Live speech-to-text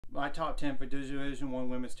my top 10 for Division 1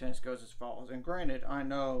 women's tennis goes as follows. And granted, I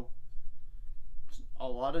know a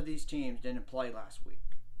lot of these teams didn't play last week.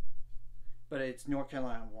 But it's North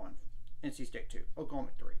Carolina 1, NC State 2, Oklahoma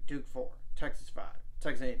 3, Duke 4, Texas 5,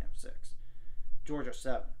 Texas A&M 6, Georgia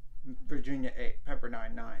 7, Virginia 8,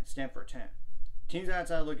 Pepperdine 9, Stanford 10. Teams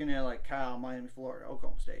outside looking at like Cal, Miami, Florida,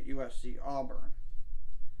 Oklahoma State, USC, Auburn,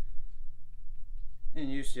 and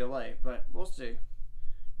UCLA. But we'll see.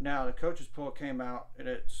 Now the coaches poll came out and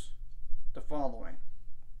it's the following.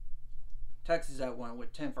 Texas at 1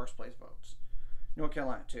 with 10 first place votes. North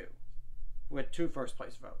Carolina 2 with 2 first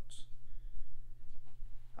place votes.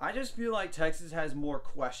 I just feel like Texas has more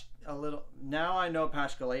question. A little now. I know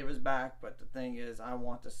Pashkaleva's back, but the thing is, I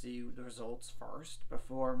want to see the results first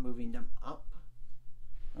before moving them up.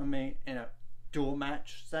 I mean, in a dual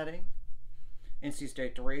match setting, NC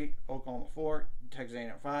State 3, Oklahoma 4, Texas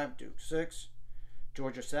A&M 5, Duke 6,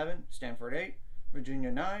 Georgia 7, Stanford 8,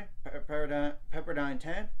 Virginia 9, Pepperdine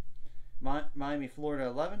 10, Miami, Florida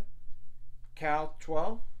 11, Cal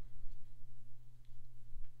 12.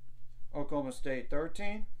 Oklahoma State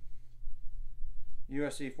 13,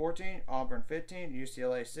 USC 14, Auburn 15,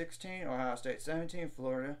 UCLA 16, Ohio State 17,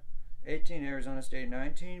 Florida 18, Arizona State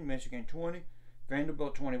 19, Michigan 20,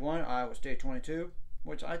 Vanderbilt 21, Iowa State 22,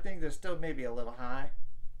 which I think they're still maybe a little high,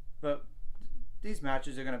 but these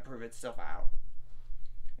matches are going to prove itself out.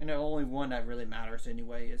 And the only one that really matters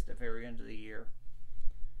anyway is the very end of the year.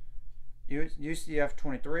 UCF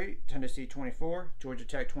 23, Tennessee 24, Georgia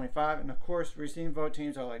Tech 25, and of course receiving vote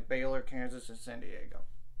teams are like Baylor, Kansas, and San Diego.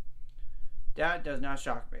 That does not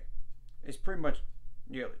shock me. It's pretty much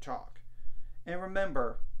nearly chalk. And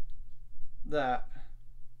remember that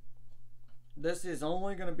this is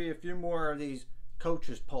only going to be a few more of these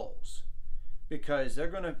coaches polls because they're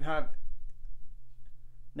going to have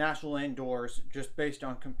national indoors just based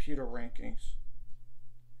on computer rankings,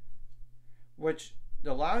 which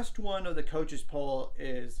the last one of the coaches poll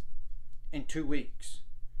is in 2 weeks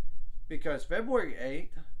because February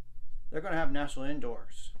 8th they're going to have national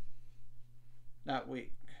indoors that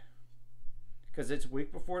week because it's a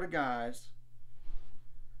week before the guys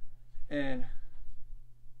and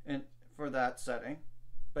for that setting,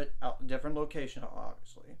 but a different location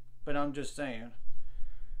obviously. But I'm just saying,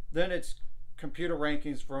 then it's computer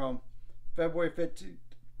rankings from February 15th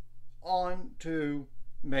on to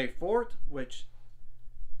May 4th, which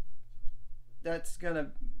that's going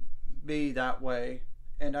to be that way,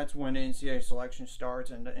 and that's when the NCAA selection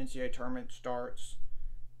starts and the NCAA tournament starts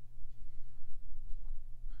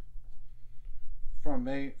from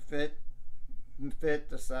May 5th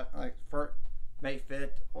to 7th, like May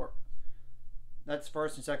 5th, or that's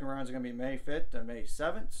first and second rounds are going to be May 5th to May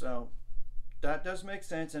 7th, so that does make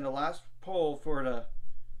sense. And the last poll for the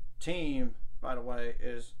team, by the way,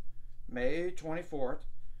 is May 24th,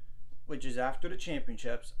 which is after the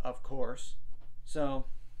championships, of course. So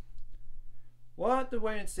we'll have to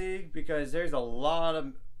wait and see because there's a lot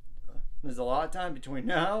of time between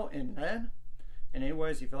now and then. And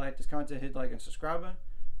anyways, if you like this content, hit like and subscribe button.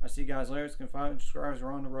 I'll see you guys later. It's 5 subscribers.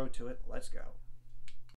 We're on the road to it. Let's go.